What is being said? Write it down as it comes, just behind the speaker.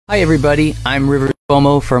Hi everybody, I'm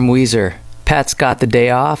Cuomo from Weezer. Pat's got the day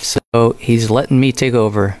off, so he's letting me take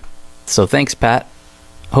over. So thanks, Pat.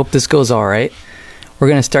 Hope this goes alright. We're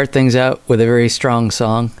going to start things out with a very strong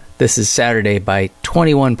song. This is Saturday by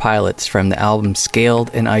 21 Pilots from the album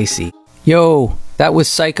Scaled and Icy. Yo, that was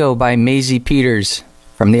Psycho by Maisie Peters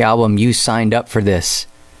from the album You Signed Up for This.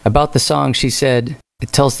 About the song, she said,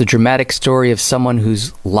 it tells the dramatic story of someone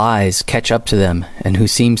whose lies catch up to them and who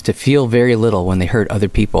seems to feel very little when they hurt other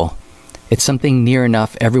people. It's something near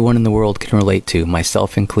enough everyone in the world can relate to,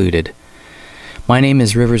 myself included. My name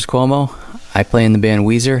is Cuomo. I play in the band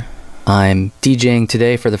Weezer. I'm DJing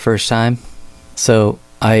today for the first time, so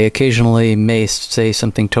I occasionally may say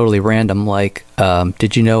something totally random like,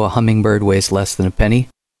 did you know a hummingbird weighs less than a penny?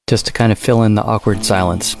 Just to kind of fill in the awkward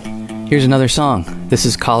silence. Here's another song. This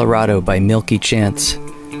is Colorado by Milky Chance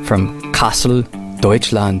from Kassel,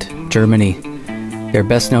 Deutschland, Germany. They're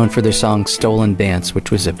best known for their song Stolen Dance,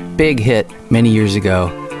 which was a big hit many years ago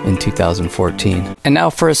in 2014. And now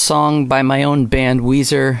for a song by my own band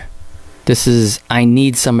Weezer. This is I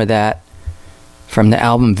Need Some of That from the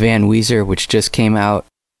album Van Weezer, which just came out.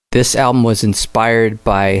 This album was inspired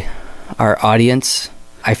by our audience.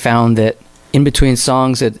 I found that in between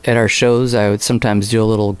songs at our shows, I would sometimes do a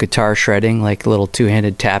little guitar shredding, like a little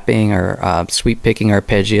two-handed tapping or sweep picking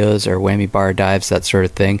arpeggios or whammy bar dives, that sort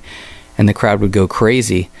of thing. And the crowd would go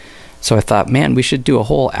crazy. So I thought, man, we should do a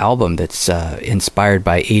whole album that's inspired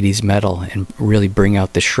by 80s metal and really bring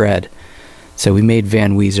out the shred. So we made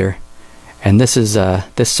Van Weezer. And this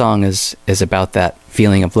song is about that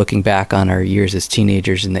feeling of looking back on our years as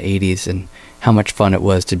teenagers in the 80s and how much fun it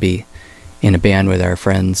was to be in a band with our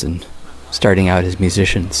friends and starting out as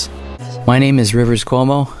musicians. My name is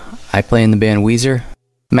Cuomo. I play in the band Weezer.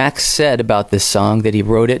 Max said about this song that he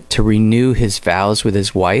wrote it to renew his vows with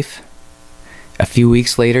his wife. A few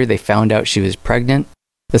weeks later, they found out she was pregnant.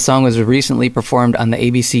 The song was recently performed on the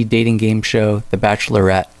ABC dating game show, The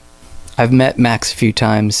Bachelorette. I've met Max a few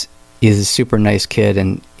times. He's a super nice kid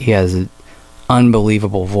and he has an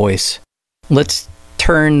unbelievable voice. Let's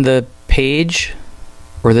turn the page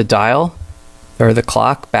or the dial or the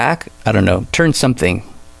clock back, I don't know, turn something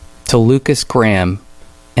to Lucas Graham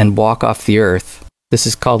and Walk Off the Earth. This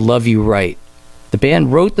is called Love You Right. The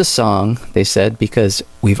band wrote the song, they said, because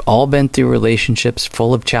we've all been through relationships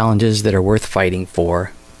full of challenges that are worth fighting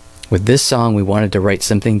for. With this song, we wanted to write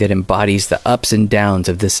something that embodies the ups and downs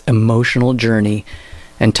of this emotional journey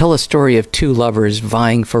and tell a story of two lovers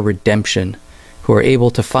vying for redemption who are able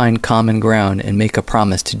to find common ground and make a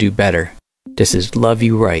promise to do better. This is Love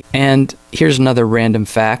You Right. And here's another random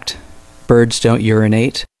fact. Birds don't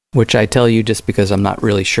urinate, which I tell you just because I'm not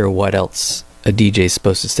really sure what else a DJ is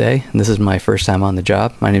supposed to say. And this is my first time on the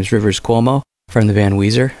job. My name is Cuomo from the band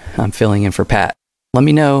Weezer. I'm filling in for Pat. Let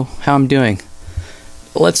me know how I'm doing.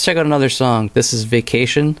 Let's check out another song. This is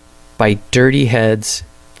Vacation by Dirty Heads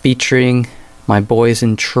featuring My Boys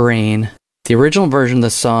in Train. The original version of the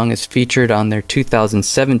song is featured on their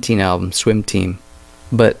 2017 album Swim Team.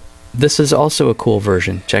 But this is also a cool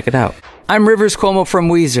version. Check it out. I'm Cuomo from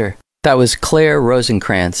Weezer. That was Claire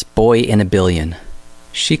Rosenkrantz, Boy in a Billion.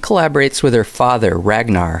 She collaborates with her father,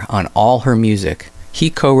 Ragnar, on all her music. He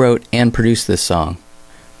co-wrote and produced this song.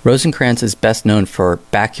 Rosenkrantz is best known for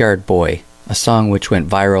Backyard Boy, a song which went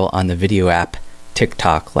viral on the video app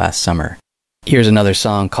TikTok last summer. Here's another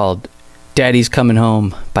song called Daddy's Coming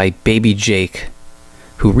Home by Baby Jake,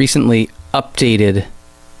 who recently updated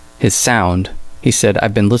his sound. He said,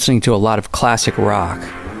 I've been listening to a lot of classic rock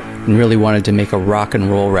and really wanted to make a rock and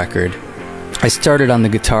roll record. I started on the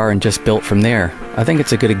guitar and just built from there. I think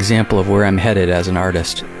it's a good example of where I'm headed as an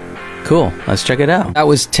artist. Cool, let's check it out. That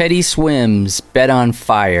was Teddy Swim's Bed on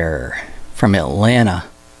Fire from Atlanta.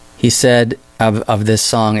 He said of this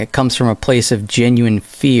song, it comes from a place of genuine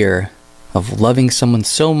fear of loving someone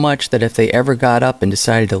so much that if they ever got up and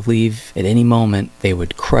decided to leave at any moment, they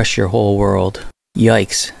would crush your whole world.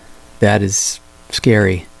 Yikes, that is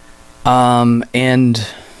scary. And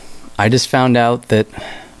I just found out that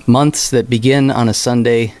months that begin on a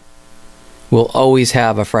Sunday will always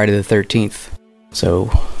have a Friday the 13th.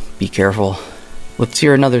 So be careful. Let's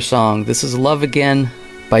hear another song. This is Love Again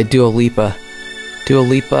by Dua Lipa. Dua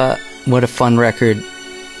Lipa, what a fun record.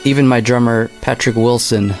 Even my drummer, Patrick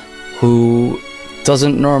Wilson, who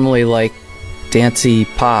doesn't normally like dancey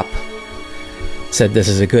pop, said this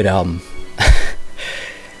is a good album.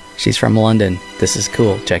 She's from London. This is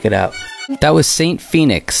cool. Check it out. That was Saint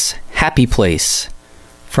Phoenix, Happy Place,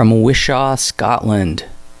 from Wishaw, Scotland.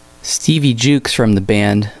 Stevie Jukes from the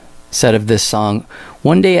band said of this song,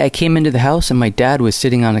 one day I came into the house and my dad was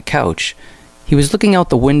sitting on a couch. He was looking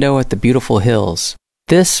out the window at the beautiful hills.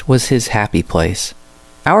 This was his happy place.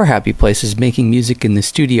 Our happy place is making music in the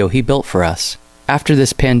studio he built for us. After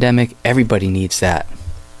this pandemic, everybody needs that.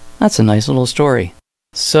 That's a nice little story.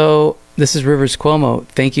 So, this is Rivers Cuomo.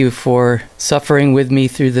 Thank you for suffering with me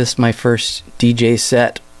through this, my first DJ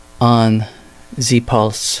set on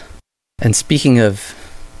Z-Pulse. And speaking of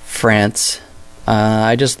France,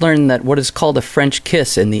 I just learned that what is called a French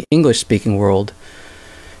kiss in the English-speaking world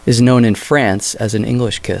is known in France as an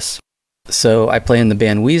English kiss. So I play in the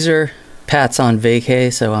band Weezer. Pat's on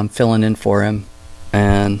vacay, so I'm filling in for him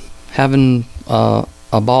and having a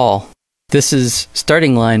ball. This is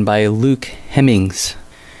Starting Line by Luke Hemmings.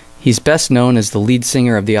 He's best known as the lead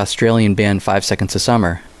singer of the Australian band 5 Seconds of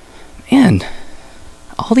Summer. Man,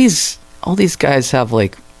 all these guys have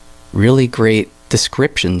like really great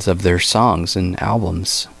descriptions of their songs and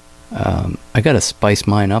albums. I gotta spice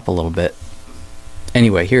mine up a little bit.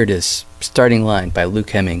 Anyway, here it is. Starting Line by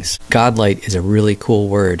Luke Hemmings. Godlight is a really cool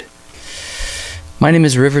word. My name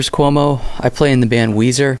is Rivers Cuomo. I play in the band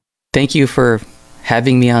Weezer. Thank you for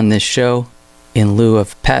having me on this show in lieu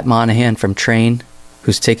of Pat Monahan from Train,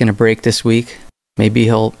 who's taking a break this week. Maybe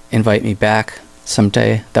he'll invite me back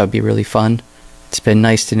someday. That would be really fun. It's been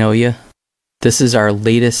nice to know you. This is our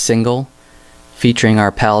latest single featuring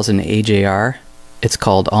our pals in AJR. It's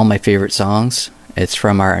called All My Favorite Songs. It's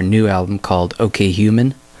from our new album called OK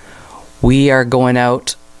Human. We are going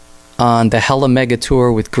out on the Hella Mega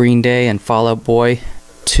Tour with Green Day and Fall Out Boy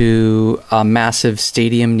to a massive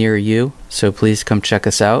stadium near you, so please come check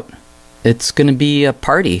us out. It's going to be a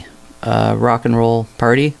party. Rock and roll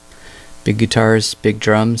party. Big guitars, big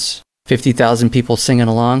drums. 50,000 people singing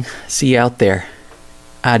along. See you out there.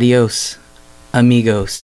 Adios,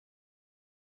 amigos.